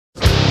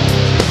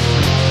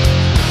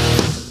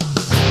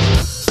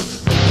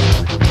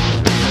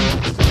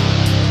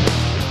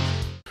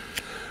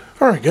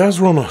Alright guys,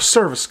 we're on a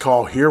service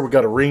call here. We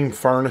got a ream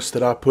furnace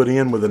that I put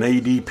in with an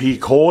ADP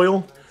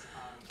coil.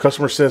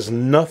 Customer says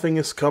nothing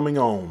is coming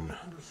on.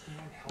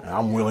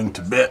 I'm willing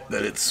to bet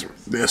that it's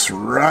this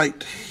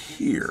right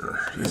here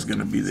is going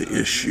to be the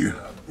issue.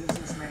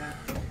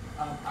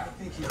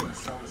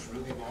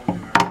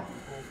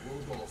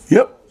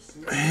 Yep,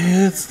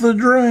 it's the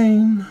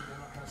drain.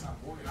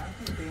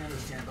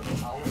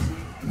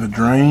 The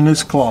drain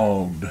is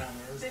clogged.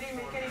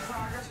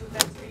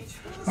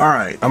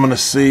 Alright, I'm going to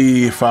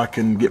see if I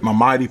can get my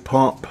mighty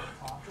pump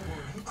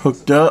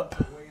hooked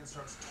up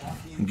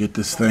and get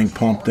this thing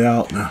pumped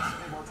out.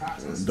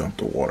 Dump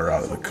the water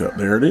out of the cup.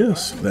 There it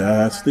is.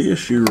 That's the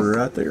issue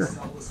right there.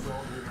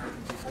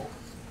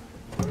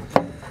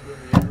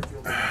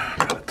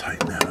 Gotta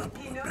tighten that up a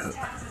little bit.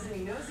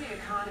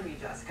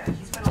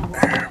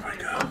 There we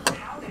go.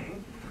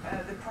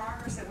 The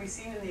progress that we've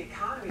seen in the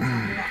economy,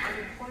 talking about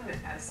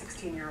unemployment at a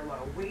 16-year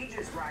low,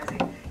 wages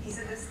rising. He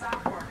said the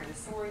stock market is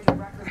soaring to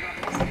record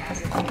levels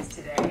as it is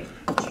today.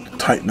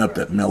 Tighten up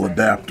that male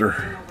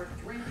adapter.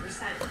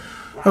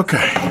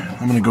 Okay,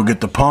 I'm gonna go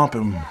get the pump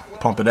and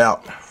pump it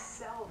out.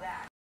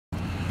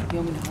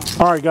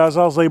 Alright guys,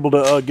 I was able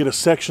to get a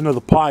section of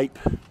the pipe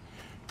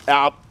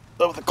out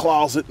of the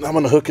closet, and I'm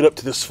going to hook it up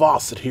to this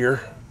faucet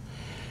here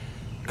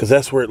because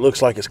that's where it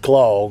looks like it's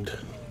clogged.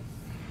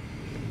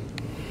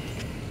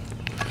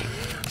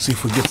 See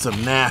if we get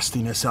some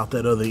nastiness out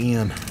that other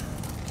end.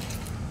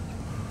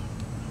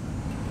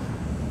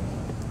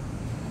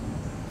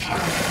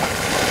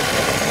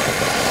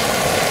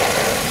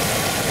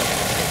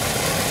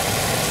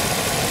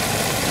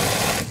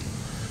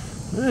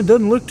 It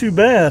doesn't look too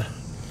bad.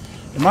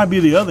 It might be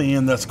the other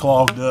end that's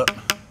clogged up.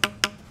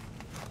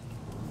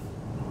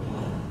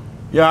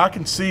 Yeah, I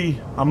can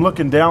see, I'm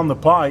looking down the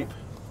pipe.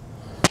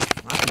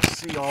 I can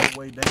see all the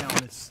way down.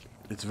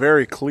 It's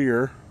very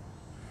clear.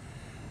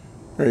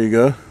 There you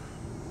go.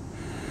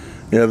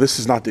 Yeah, this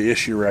is not the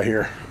issue right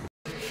here.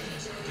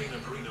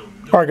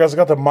 All right, guys, I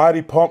got the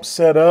mighty pump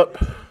set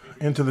up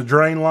into the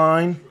drain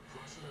line.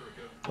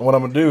 And what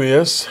I'm gonna do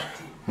is,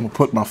 I'm gonna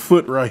put my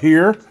foot right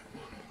here.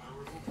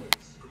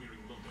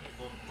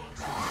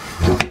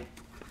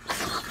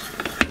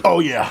 Oh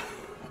yeah,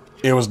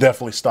 it was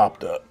definitely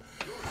stopped up.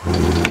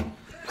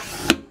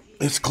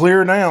 It's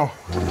clear now.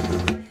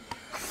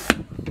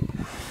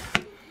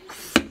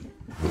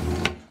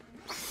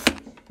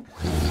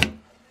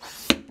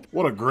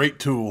 What a great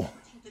tool.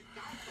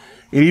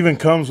 It even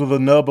comes with a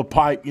nub of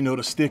pipe, you know,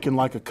 to stick in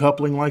like a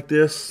coupling like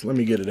this. Let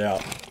me get it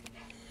out.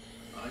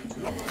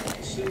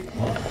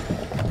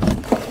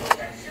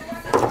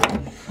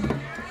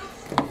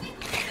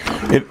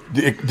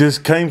 This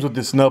comes with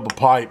this nub of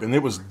pipe, and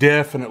it was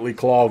definitely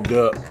clogged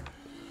up.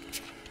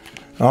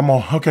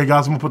 Okay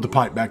guys, I'm gonna put the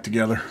pipe back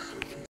together.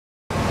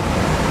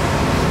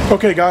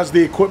 Okay guys,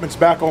 the equipment's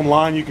back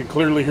online. You can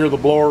clearly hear the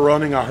blower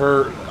running. I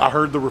heard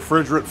the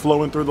refrigerant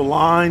flowing through the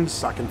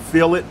lines. I can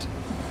feel it.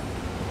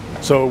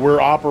 So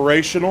we're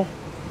operational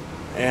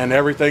and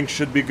everything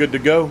should be good to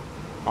go.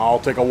 I'll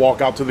take a walk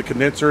out to the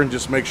condenser and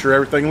just make sure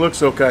everything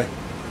looks okay.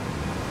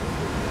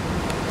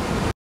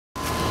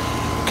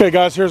 Okay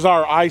guys, here's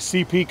our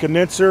ICP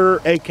condenser,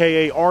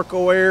 aka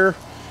Arco Air.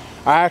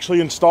 I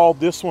actually installed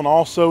this one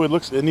also. It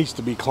needs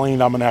to be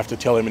cleaned. I'm gonna have to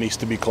tell him it needs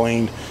to be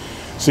cleaned.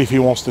 See if he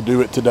wants to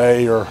do it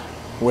today or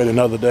wait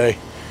another day.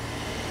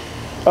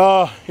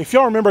 If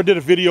y'all remember, I did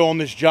a video on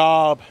this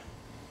job.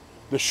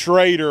 The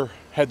Schrader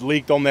had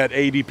leaked on that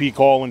ADP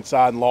coil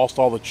inside and lost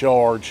all the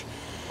charge.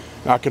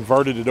 I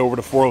converted it over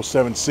to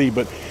 407C,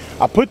 but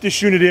I put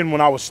this unit in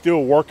when I was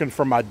still working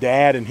for my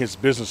dad and his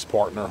business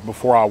partner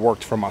before I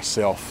worked for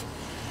myself.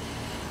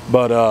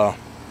 But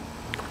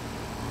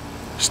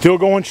still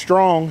going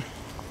strong.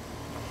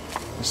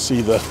 Let's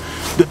see, the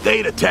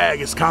data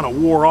tag is kind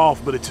of wore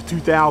off, but it's a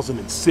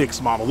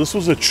 2006 model. This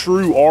was a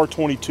true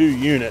R22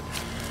 unit,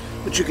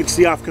 but you can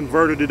see I've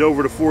converted it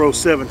over to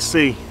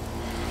 407C.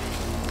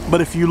 But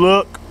if you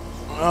look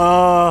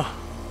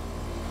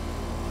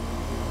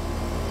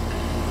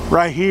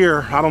right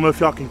here, I don't know if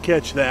y'all can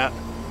catch that.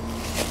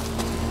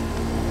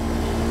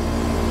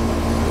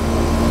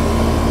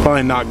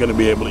 Probably not going to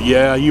be able to.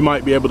 Yeah, you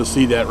might be able to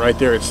see that right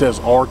there. It says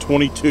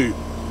R22.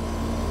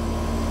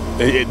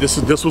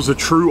 This was a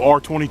true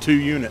R22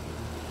 unit.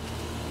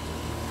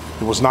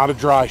 It was not a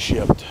dry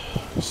shipped,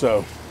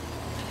 so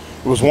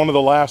it was one of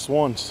the last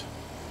ones.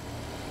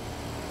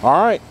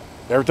 All right,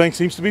 everything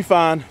seems to be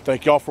fine.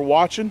 Thank y'all for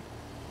watching,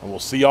 and we'll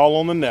see y'all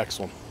on the next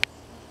one.